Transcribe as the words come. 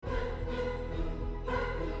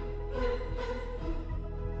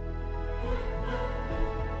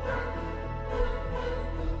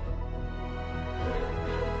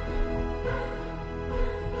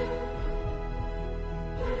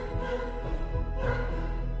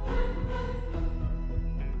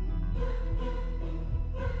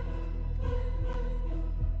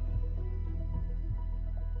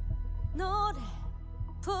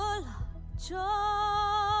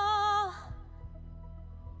불러줘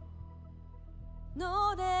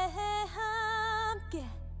노래해 함께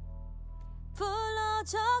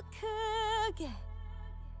불러줘 크게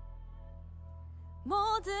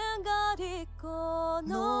모든 걸 잊고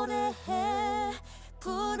노래해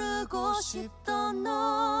부르고 싶던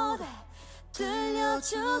노래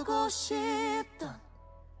들려주고 싶던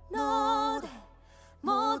노래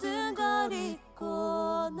모든 걸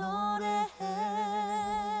잊고 노래해.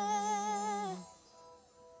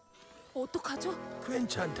 어떡하죠?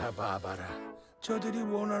 괜찮다 바바라. 저들이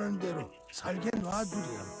원하는 대로 살게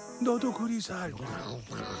놔두렴. 너도 그리 살거라.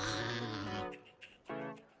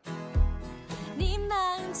 네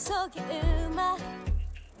마음속의 음악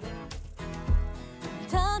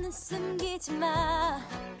더는 숨기지 마.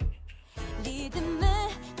 리듬을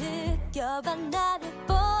느껴봐. 나를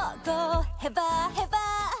보고 해봐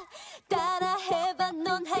따라 해봐.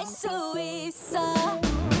 넌 할 수 있어.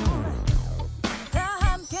 다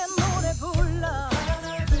함께 노래 불러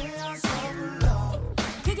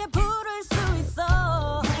크게 부를 수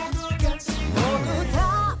있어. 모두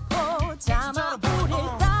다 보자마 우릴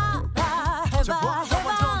따라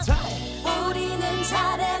해봐 우리는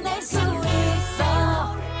잘해낼 수 있어.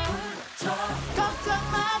 걱정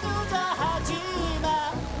마두자 하지마.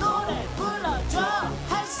 노래 불러줘.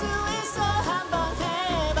 할 수 있어. 한번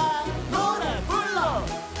해봐. 노래 불러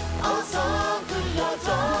어서 들려줘.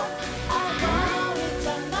 알고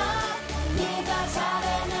있잖아 네가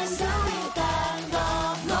잘해낼 수 있단 거.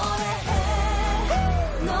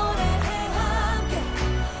 노래해 함께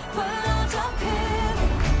불러줘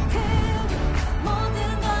크게 모든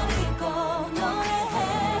걸 잊고 노래해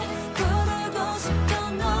부르고 싶던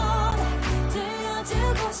노래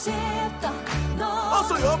들려주고 싶던 노래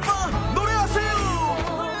어서 옆방 노래하세요.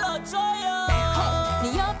 불러줘요. 네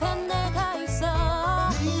옆에 내가 있어.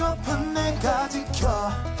 네 옆은 내가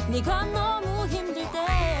지켜. 네가 너무 힘들 때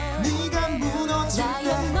네가 무너질 나의 때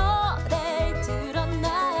노래를 들어.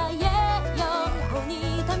 나의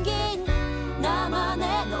영혼이 담긴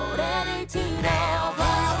나만의 노래를 들어봐.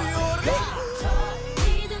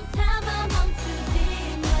 리듬 타봐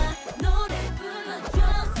멈추지 마. 노래 불러줘.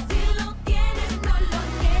 Still getting rolling.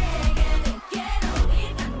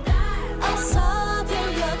 어서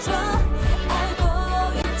들려줘. 알고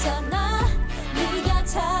있잖아 네가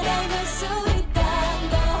잘해낼 수 있단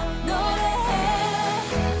거.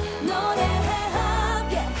 노래해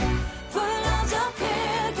함께 불러줘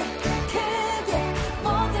크게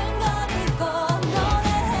모든 걸 잊고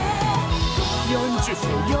노래해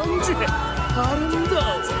연주해 아름다워.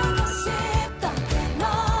 주고 싶던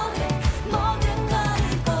노래 모든 걸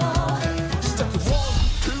잊고 시작해 1,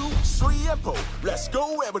 2, 3 and 4 Let's go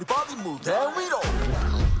everybody move that 위로.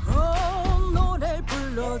 노래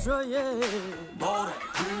불러줘. 노래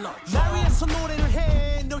불러 날 위해서 노래를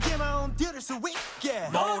해. 너의 마음 들을 수 있게.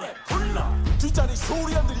 노래 불러 뒷자리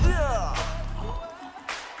소리 안 들려.